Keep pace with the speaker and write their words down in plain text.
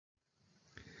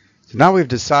So now we've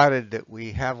decided that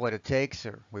we have what it takes,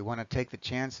 or we want to take the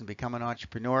chance and become an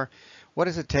entrepreneur. What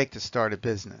does it take to start a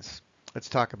business? Let's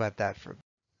talk about that for a bit.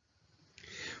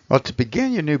 Well, to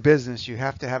begin your new business, you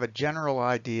have to have a general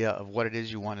idea of what it is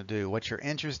you want to do, what your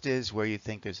interest is, where you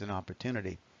think there's an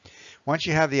opportunity. Once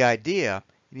you have the idea,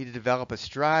 you need to develop a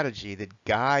strategy that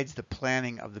guides the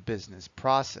planning of the business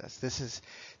process. This is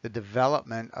the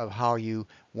development of how you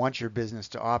want your business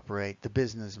to operate, the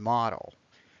business model.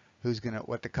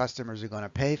 What the customers are going to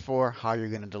pay for, how you're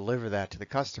going to deliver that to the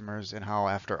customers, and how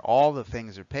after all the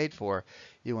things are paid for,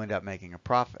 you end up making a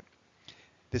profit.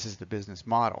 This is the business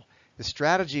model. The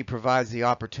strategy provides the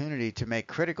opportunity to make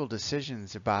critical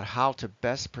decisions about how to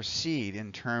best proceed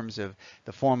in terms of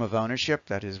the form of ownership,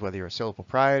 that is whether you're a sole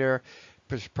proprietor,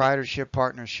 proprietorship,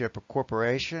 partnership, or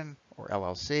corporation, or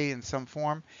LLC in some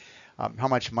form, how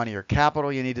much money or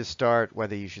capital you need to start,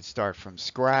 whether you should start from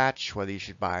scratch, whether you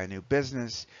should buy a new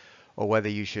business, or whether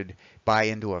you should buy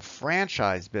into a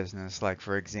franchise business, like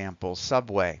for example,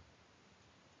 Subway.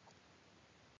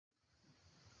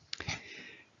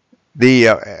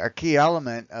 A key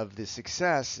element of the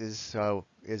success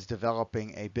is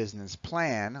developing a business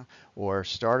plan, or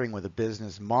starting with a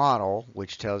business model,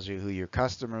 which tells you who your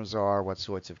customers are, what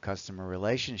sorts of customer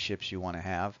relationships you want to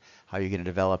have, how you're going to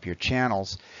develop your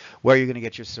channels, where you're going to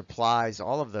get your supplies,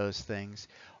 all of those things,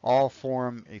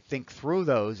 think through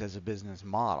those as a business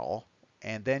model,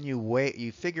 and then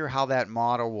you figure how that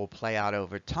model will play out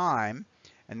over time,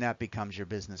 and that becomes your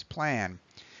business plan.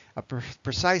 A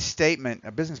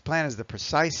business plan is the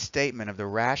precise statement of the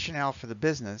rationale for the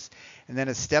business, and then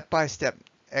a step-by-step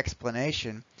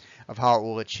explanation of how it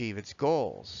will achieve its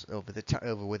goals with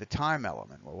a time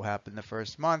element. What will happen the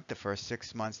first month, the first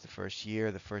 6 months, the first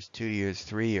year, the first 2 years,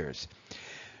 3 years.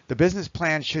 The business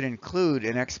plan should include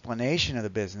an explanation of the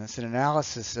business, an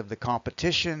analysis of the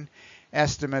competition,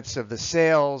 estimates of the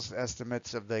sales,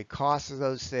 estimates of the cost of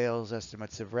those sales,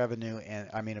 estimates of revenue,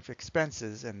 of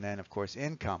expenses, and then of course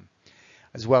income,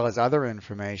 as well as other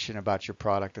information about your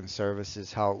product and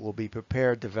services, how it will be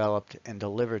prepared, developed, and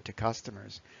delivered to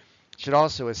customers. It should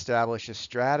also establish a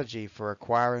strategy for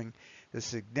acquiring the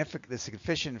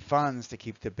sufficient funds to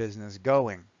keep the business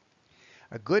going.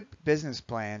 A good business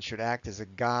plan should act as a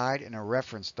guide and a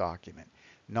reference document,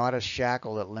 not a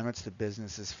shackle that limits the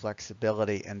business's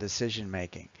flexibility and decision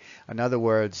making. In other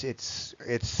words, it's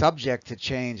subject to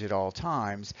change at all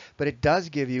times, but it does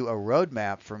give you a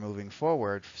roadmap for moving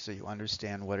forward so you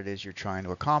understand what it is you're trying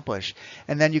to accomplish.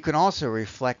 And then you can also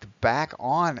reflect back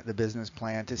on the business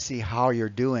plan to see how you're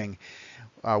doing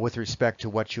with respect to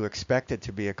what you expected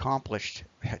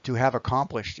to have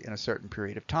accomplished in a certain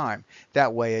period of time.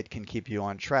 That way it can keep you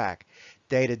on track.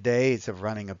 Day-to-days of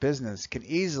running a business can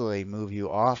easily move you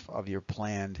off of your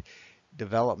planned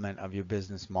development of your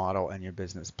business model and your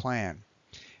business plan.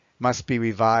 Must be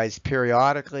revised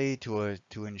periodically to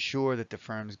ensure that the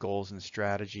firm's goals and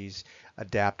strategies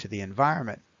adapt to the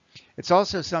environment. It's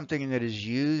also something that is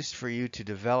used for you to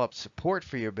develop support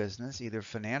for your business, either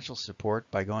financial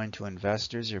support by going to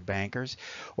investors or bankers,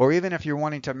 or even if you're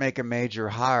wanting to make a major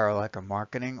hire like a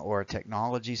marketing or a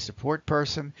technology support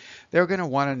person, they're going to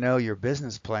want to know your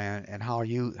business plan and how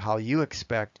you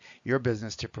expect your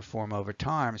business to perform over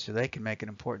time, so they can make an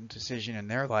important decision in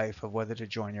their life of whether to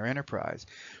join your enterprise.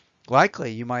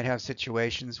 Likely, you might have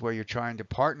situations where you're trying to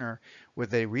partner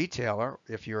with a retailer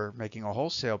if you're making a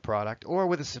wholesale product, or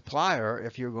with a supplier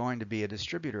if you're going to be a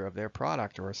distributor of their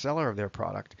product or a seller of their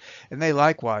product. And they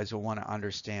likewise will want to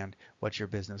understand what your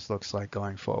business looks like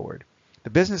going forward.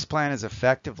 The business plan is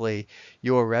effectively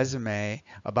your resume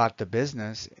about the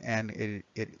business, and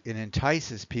it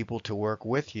entices people to work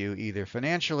with you either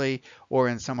financially or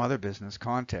in some other business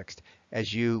context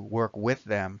as you work with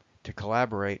them to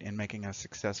collaborate in making a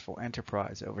successful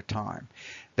enterprise over time.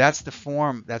 That's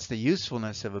the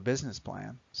usefulness of a business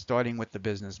plan, starting with the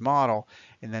business model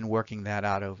and then working that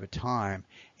out over time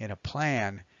in a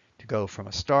plan to go from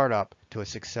a startup to a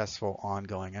successful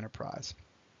ongoing enterprise.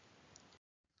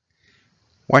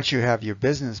 Once you have your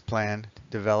business plan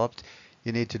developed,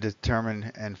 you need to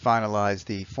determine and finalize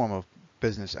the form of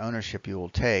business ownership you will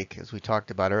take. As we talked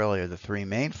about earlier, the three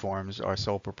main forms are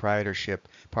sole proprietorship,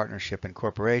 partnership, and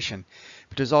corporation.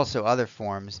 But there's also other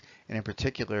forms, and in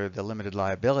particular, the limited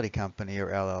liability company,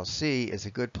 or LLC, is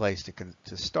a good place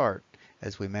to start.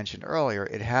 As we mentioned earlier,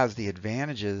 it has the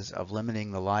advantages of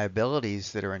limiting the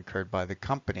liabilities that are incurred by the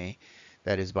company,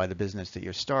 that is by the business that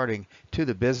you're starting, to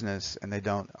the business, and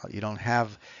you don't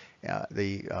have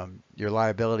your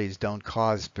liabilities don't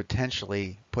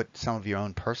potentially put some of your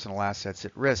own personal assets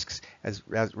at risk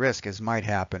as might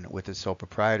happen with the sole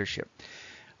proprietorship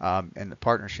and the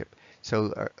partnership.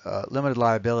 So limited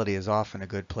liability is often a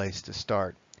good place to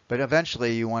start. But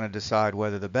eventually you want to decide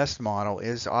whether the best model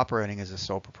is operating as a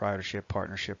sole proprietorship,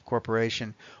 partnership,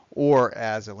 corporation, or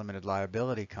as a limited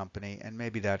liability company, and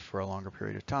maybe that for a longer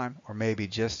period of time, or maybe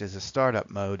just as a startup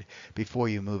mode before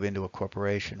you move into a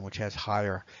corporation, which has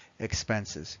higher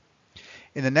expenses.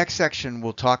 In the next lecture,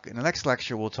 we'll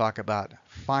talk about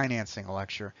financing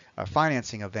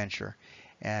financing a venture,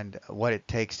 and what it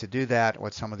takes to do that,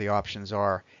 what some of the options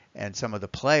are, and some of the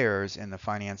players in the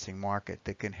financing market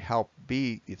that can help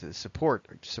be the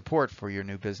support for your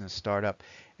new business startup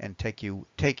and take you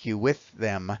with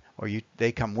them, or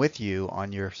they come with you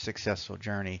on your successful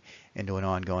journey into an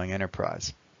ongoing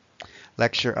enterprise.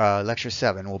 Lecture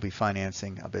 7 will be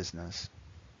financing a business.